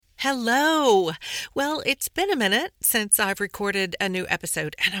Hello. Well, it's been a minute since I've recorded a new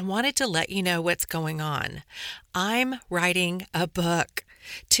episode, and I wanted to let you know what's going on. I'm writing a book,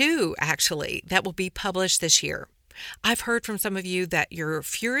 two actually, that will be published this year. I've heard from some of you that you're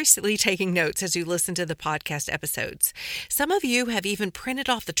furiously taking notes as you listen to the podcast episodes. Some of you have even printed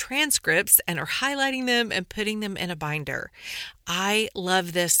off the transcripts and are highlighting them and putting them in a binder. I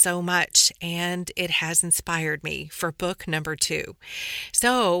love this so much, and it has inspired me for book number 2.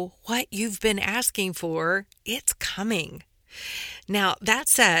 So what you've been asking for, it's coming. Now, that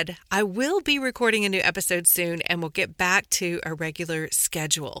said, I will be recording a new episode soon and we'll get back to a regular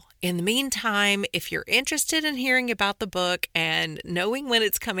schedule. In the meantime, if you're interested in hearing about the book and knowing when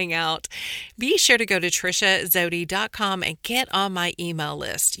it's coming out, be sure to go to trishazodi.com and get on my email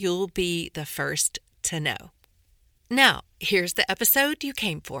list. You'll be the first to know. Now, here's the episode you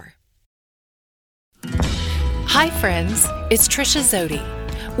came for. Hi, friends. It's Trisha Zodi.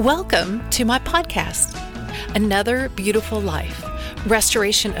 Welcome to my podcast. Another Beautiful Life,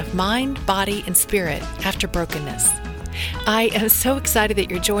 restoration of mind, body, and spirit after brokenness. I am so excited that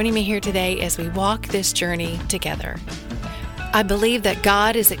you're joining me here today as we walk this journey together. I believe that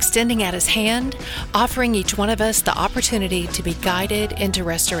God is extending out His hand, offering each one of us the opportunity to be guided into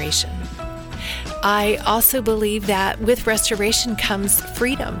restoration. I also believe that with restoration comes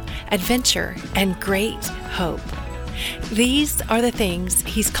freedom, adventure, and great hope. These are the things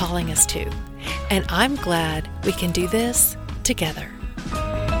He's calling us to. And I'm glad we can do this together.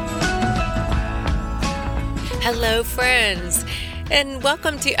 Hello, friends, and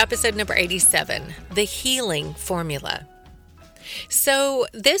welcome to episode number 87, The Healing Formula. So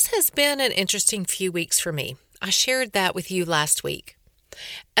this has been an interesting few weeks for me. I shared that with you last week.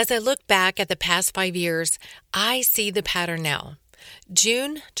 As I look back at the past 5 years, I see the pattern now.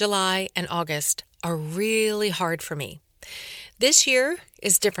 June, July, and August are really hard for me. This year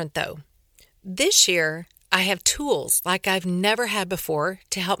is different, though. This year, I have tools like I've never had before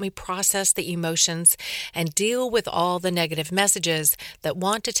to help me process the emotions and deal with all the negative messages that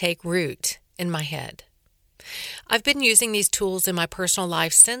want to take root in my head. I've been using these tools in my personal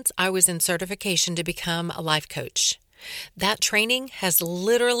life since I was in certification to become a life coach. That training has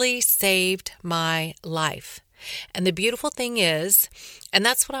literally saved my life. And the beautiful thing is, and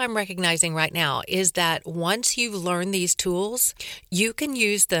that's what I'm recognizing right now, is that once you've learned these tools, you can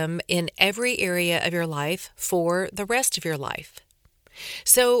use them in every area of your life for the rest of your life.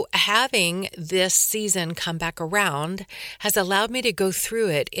 So having this season come back around has allowed me to go through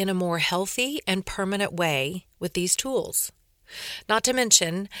it in a more healthy and permanent way with these tools. Not to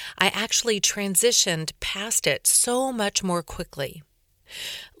mention, I actually transitioned past it so much more quickly.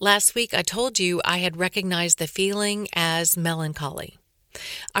 Last week, I told you I had recognized the feeling as melancholy.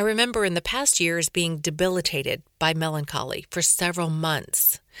 I remember in the past years being debilitated by melancholy for several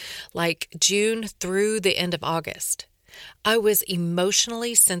months, like June through the end of August. I was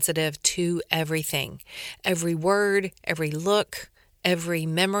emotionally sensitive to everything, every word, every look, every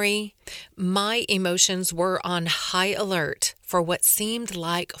memory. My emotions were on high alert for what seemed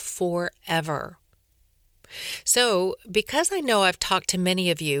like forever. So, because I know I've talked to many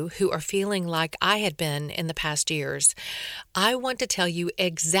of you who are feeling like I had been in the past years, I want to tell you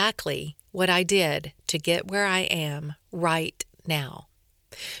exactly what I did to get where I am right now.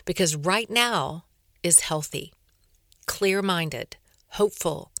 Because right now is healthy, clear-minded,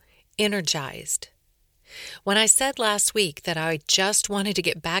 hopeful, energized. When I said last week that I just wanted to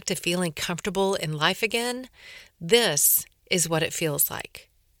get back to feeling comfortable in life again, this is what it feels like.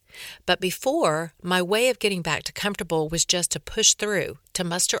 But before, my way of getting back to comfortable was just to push through, to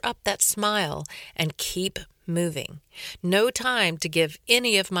muster up that smile and keep moving. No time to give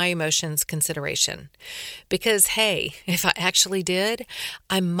any of my emotions consideration. Because, hey, if I actually did,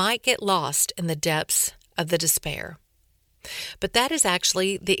 I might get lost in the depths of the despair. But that is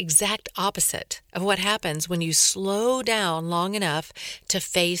actually the exact opposite of what happens when you slow down long enough to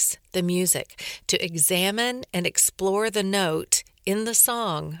face the music, to examine and explore the note in the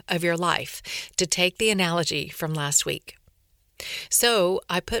song of your life, to take the analogy from last week. So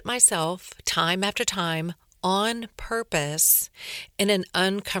I put myself time after time on purpose in an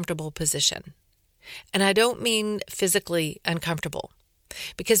uncomfortable position. And I don't mean physically uncomfortable,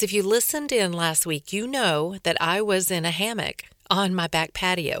 because if you listened in last week, you know that I was in a hammock on my back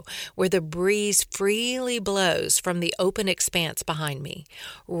patio where the breeze freely blows from the open expanse behind me,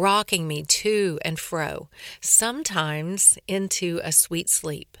 rocking me to and fro, sometimes into a sweet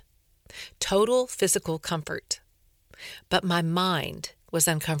sleep. Total physical comfort. But my mind was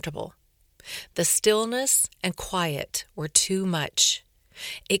uncomfortable. The stillness and quiet were too much.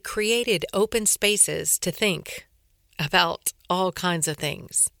 It created open spaces to think about all kinds of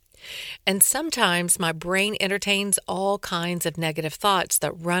things. And sometimes my brain entertains all kinds of negative thoughts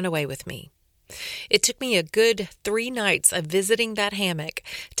that run away with me. It took me a good 3 nights of visiting that hammock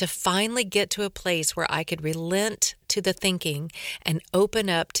to finally get to a place where I could relent to the thinking and open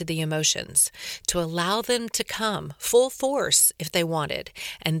up to the emotions, to allow them to come full force if they wanted,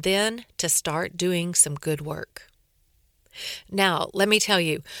 and then to start doing some good work. Now, let me tell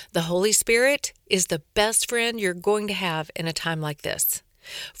you, the Holy Spirit is the best friend you're going to have in a time like this.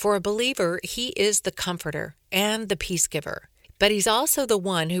 For a believer, He is the comforter and the peace giver. But He's also the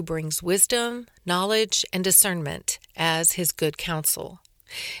one who brings wisdom, knowledge, and discernment as His good counsel.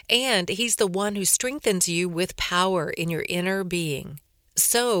 And He's the one who strengthens you with power in your inner being.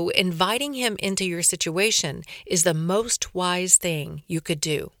 So, inviting Him into your situation is the most wise thing you could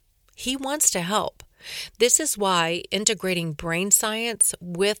do. He wants to help. This is why integrating brain science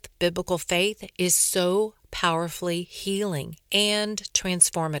with biblical faith is so powerfully healing and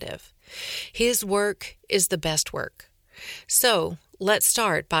transformative. His work is the best work. So, let's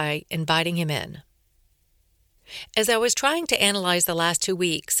start by inviting Him in. As I was trying to analyze the last 2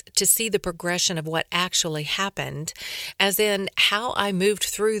 weeks to see the progression of what actually happened, as in how I moved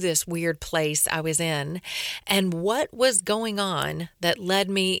through this weird place I was in, and what was going on that led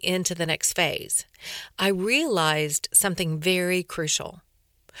me into the next phase, I realized something very crucial.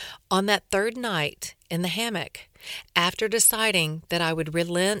 On that 3rd night in the hammock, after deciding that I would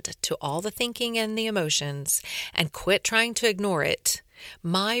relent to all the thinking and the emotions and quit trying to ignore it,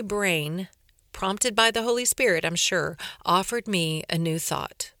 my brain, prompted by the Holy Spirit, I'm sure, offered me a new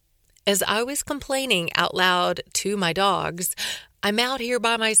thought. As I was complaining out loud to my dogs, I'm out here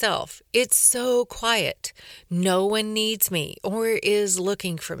by myself. It's so quiet. No one needs me or is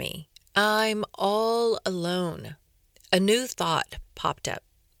looking for me. I'm all alone. A new thought popped up.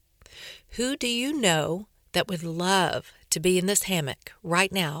 Who do you know that would love to be in this hammock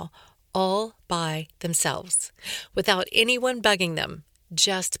right now, all by themselves, without anyone bugging them,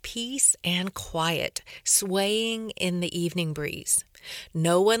 just peace and quiet, swaying in the evening breeze,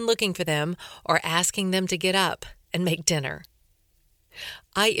 no one looking for them or asking them to get up and make dinner?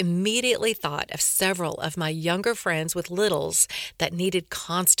 I immediately thought of several of my younger friends with littles that needed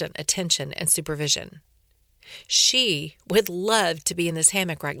constant attention and supervision. She would love to be in this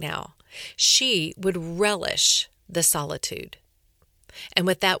hammock right now. She would relish the solitude. And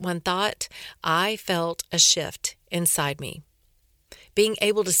with that one thought, I felt a shift inside me. Being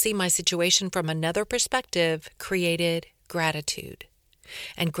able to see my situation from another perspective created gratitude.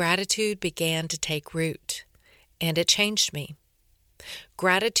 And gratitude began to take root. And it changed me.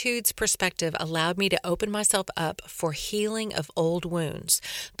 Gratitude's perspective allowed me to open myself up for healing of old wounds,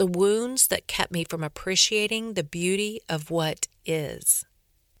 the wounds that kept me from appreciating the beauty of what is.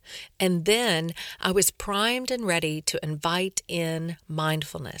 And then I was primed and ready to invite in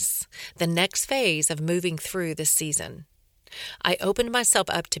mindfulness, the next phase of moving through this season. I opened myself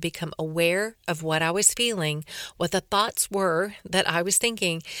up to become aware of what I was feeling, what the thoughts were that I was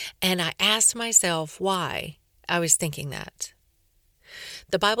thinking, and I asked myself why I was thinking that.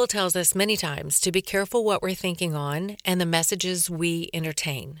 The Bible tells us many times to be careful what we're thinking on and the messages we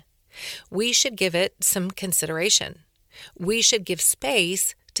entertain. We should give it some consideration. We should give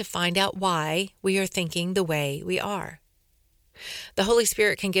space to find out why we are thinking the way we are. The Holy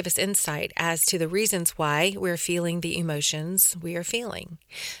Spirit can give us insight as to the reasons why we're feeling the emotions we are feeling.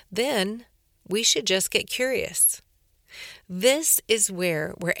 Then we should just get curious. This is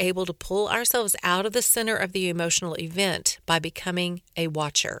where we're able to pull ourselves out of the center of the emotional event by becoming a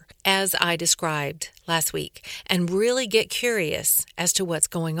watcher, as I described last week, and really get curious as to what's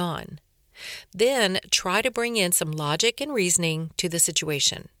going on. Then try to bring in some logic and reasoning to the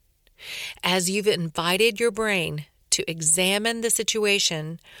situation. As you've invited your brain to examine the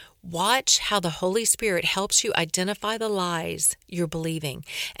situation, watch how the Holy Spirit helps you identify the lies you're believing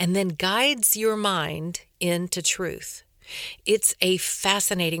and then guides your mind into truth. It's a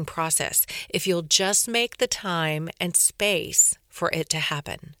fascinating process if you'll just make the time and space for it to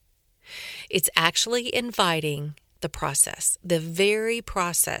happen. It's actually inviting the process, the very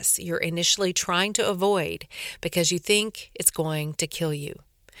process you're initially trying to avoid because you think it's going to kill you.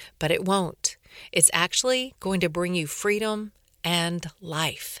 But it won't. It's actually going to bring you freedom and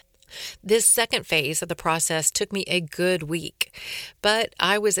life. This second phase of the process took me a good week, but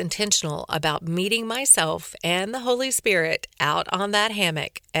I was intentional about meeting myself and the Holy Spirit out on that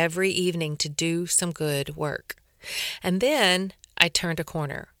hammock every evening to do some good work. And then I turned a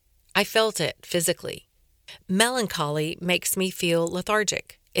corner. I felt it physically. Melancholy makes me feel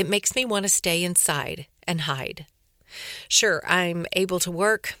lethargic. It makes me want to stay inside and hide. Sure, I'm able to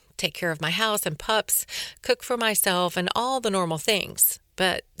work, take care of my house and pups, cook for myself, and all the normal things.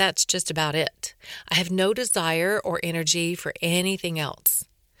 but that's just about it. I have no desire or energy for anything else.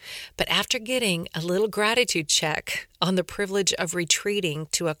 But after getting a little gratitude check on the privilege of retreating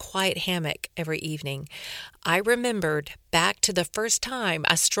to a quiet hammock every evening, I remembered back to the first time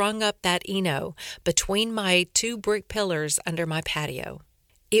I strung up that Eno between my 2 brick pillars under my patio.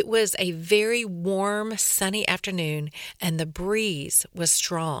 It was a very warm, sunny afternoon, and the breeze was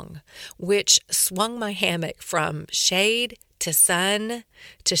strong, which swung my hammock from shade to sun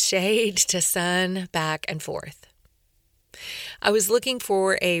to shade to sun, back and forth. I was looking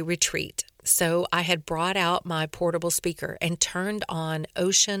for a retreat, so I had brought out my portable speaker and turned on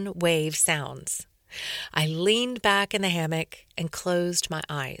ocean wave sounds. I leaned back in the hammock and closed my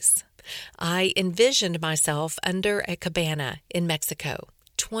eyes. I envisioned myself under a cabana in Mexico,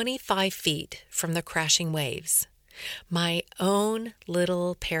 25 feet from the crashing waves. My own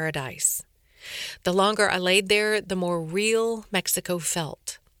little paradise. The longer I laid there, the more real Mexico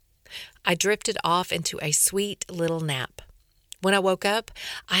felt. I drifted off into a sweet little nap. When I woke up,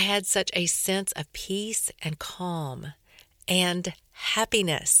 I had such a sense of peace and calm and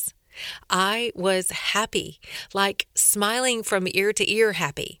happiness. I was happy, like smiling from ear to ear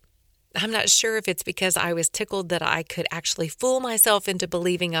happy. I'm not sure if it's because I was tickled that I could actually fool myself into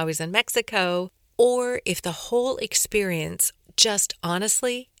believing I was in Mexico, or if the whole experience just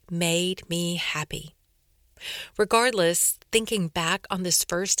honestly made me happy. Regardless, thinking back on this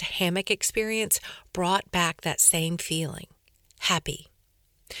first hammock experience brought back that same feeling, happy.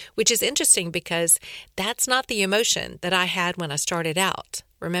 Which is interesting because that's not the emotion that I had when I started out.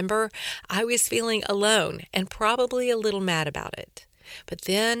 Remember, I was feeling alone and probably a little mad about it. But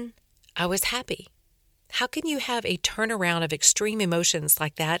then I was happy. How can you have a turnaround of extreme emotions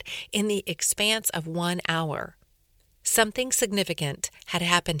like that in the expanse of 1 hour? Something significant had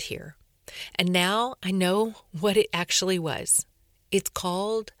happened here. And now I know what it actually was. It's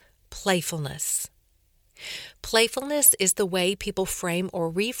called playfulness. Playfulness is the way people frame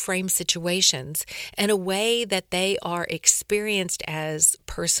or reframe situations in a way that they are experienced as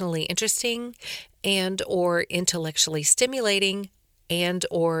personally interesting and or intellectually stimulating and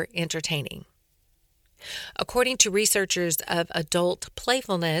or entertaining. According to researchers of adult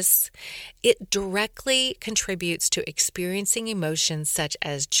playfulness, it directly contributes to experiencing emotions such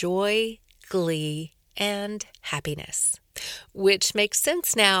as joy, glee, and happiness. Which makes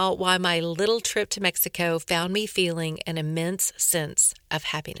sense now why my little trip to Mexico found me feeling an immense sense of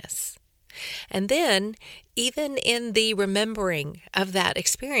happiness. And then, even in the remembering of that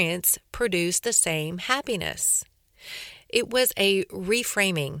experience, produced the same happiness. It was a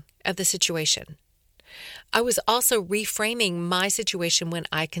reframing of the situation. I was also reframing my situation when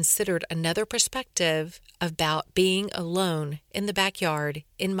I considered another perspective about being alone in the backyard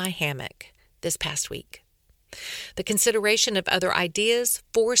in my hammock this past week. The consideration of other ideas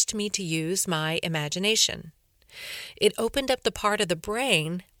forced me to use my imagination. It opened up the part of the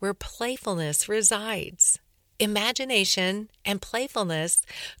brain where playfulness resides. Imagination and playfulness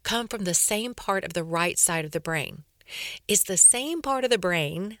come from the same part of the right side of the brain. It's the same part of the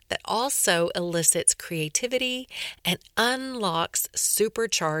brain that also elicits creativity and unlocks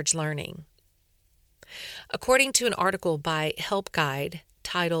supercharged learning. According to an article by Help Guide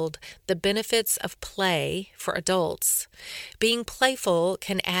titled The Benefits of Play for Adults, being playful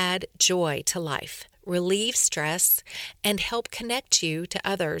can add joy to life, relieve stress, and help connect you to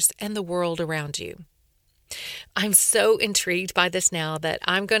others and the world around you. I'm so intrigued by this now that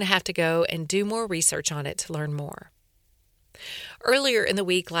I'm going to have to go and do more research on it to learn more. Earlier in the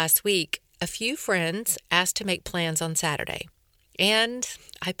week, last week, a few friends asked to make plans on Saturday, and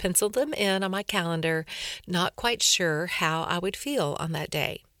I penciled them in on my calendar, not quite sure how I would feel on that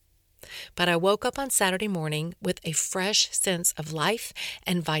day. But I woke up on Saturday morning with a fresh sense of life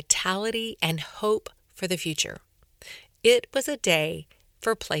and vitality and hope for the future. It was a day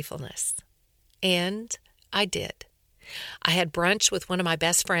for playfulness, and I did. I had brunch with one of my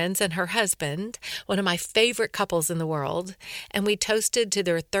best friends and her husband, one of my favorite couples in the world, and we toasted to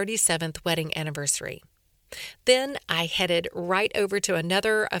their 37th wedding anniversary. Then I headed right over to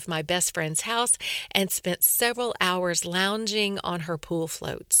another of my best friend's house and spent several hours lounging on her pool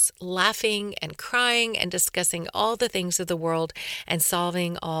floats, laughing and crying and discussing all the things of the world and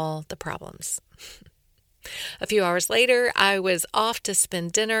solving all the problems. A few hours later, I was off to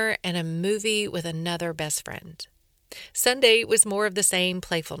spend dinner and a movie with another best friend. Sunday was more of the same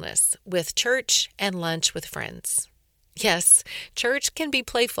playfulness, with church and lunch with friends. Yes, church can be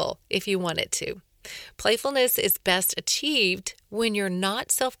playful if you want it to. Playfulness is best achieved when you're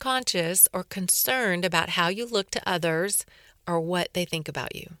not self-conscious or concerned about how you look to others or what they think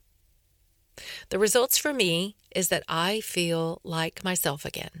about you. The results for me is that I feel like myself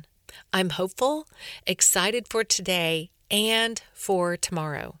again. I'm hopeful, excited for today and for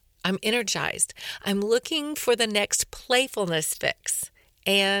tomorrow. I'm energized. I'm looking for the next playfulness fix,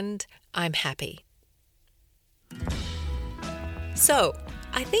 and I'm happy. So,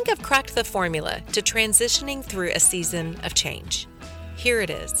 I think I've cracked the formula to transitioning through a season of change. Here it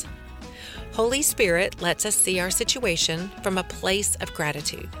is. Holy Spirit lets us see our situation from a place of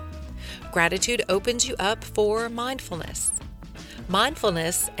gratitude. Gratitude opens you up for mindfulness.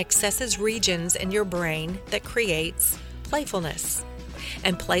 Mindfulness accesses regions in your brain that creates playfulness.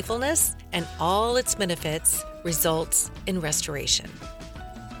 And playfulness and all its benefits results in restoration.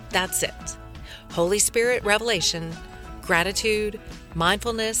 That's it. Holy Spirit revelation, gratitude,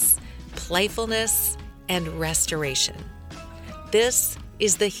 mindfulness, playfulness, and restoration. This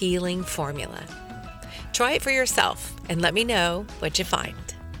is the healing formula. Try it for yourself and let me know what you find.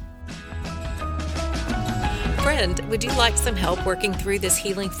 Friend, would you like some help working through this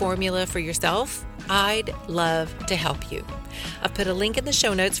healing formula for yourself? I'd love to help you. I've put a link in the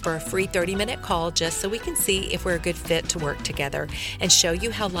show notes for a free 30-minute call just so we can see if we're a good fit to work together and show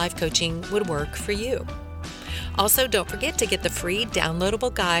you how life coaching would work for you. Also, don't forget to get the free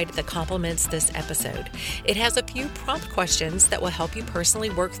downloadable guide that complements this episode. It has a few prompt questions that will help you personally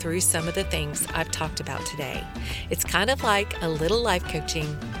work through some of the things I've talked about today. It's kind of like a little life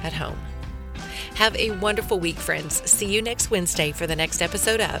coaching at home. Have a wonderful week, friends. See you next Wednesday for the next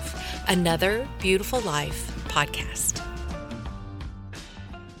episode of Another Beautiful Life podcast.